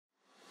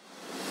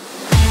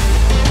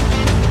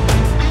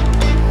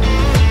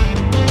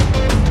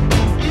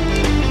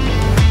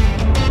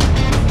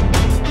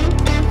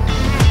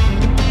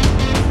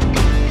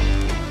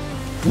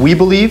we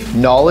believe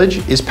knowledge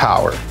is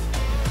power.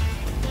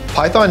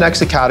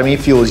 PythonX Academy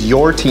fuels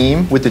your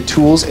team with the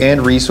tools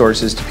and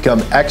resources to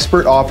become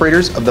expert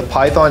operators of the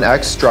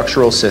PythonX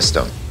structural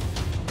system.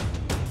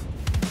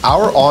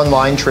 Our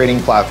online training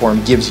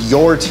platform gives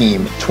your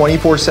team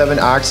 24/7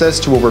 access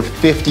to over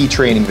 50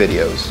 training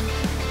videos,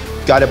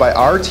 guided by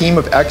our team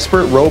of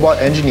expert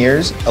robot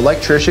engineers,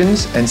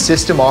 electricians, and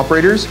system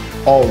operators,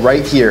 all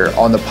right here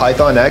on the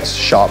PythonX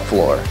shop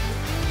floor,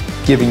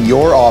 giving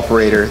your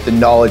operator the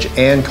knowledge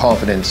and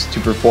confidence to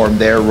perform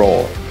their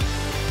role.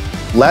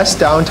 Less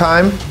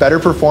downtime, better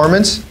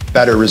performance,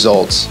 better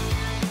results,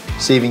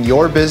 saving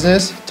your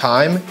business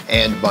time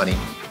and money.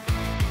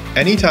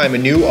 Anytime a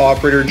new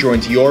operator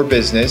joins your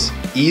business,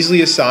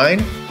 easily assign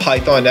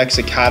PythonX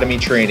Academy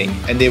training,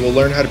 and they will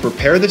learn how to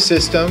prepare the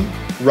system,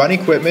 run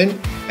equipment,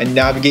 and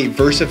navigate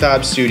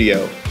VersaFab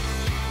Studio.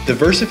 The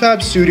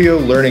VersaFab Studio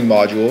learning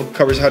module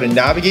covers how to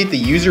navigate the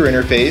user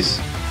interface,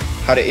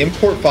 how to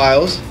import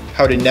files,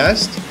 how to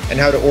nest, and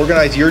how to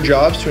organize your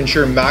jobs to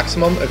ensure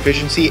maximum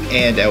efficiency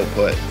and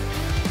output.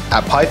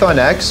 At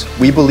PythonX,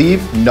 we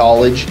believe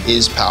knowledge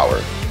is power.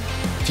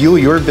 Fuel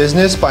your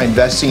business by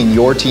investing in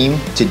your team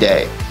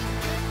today.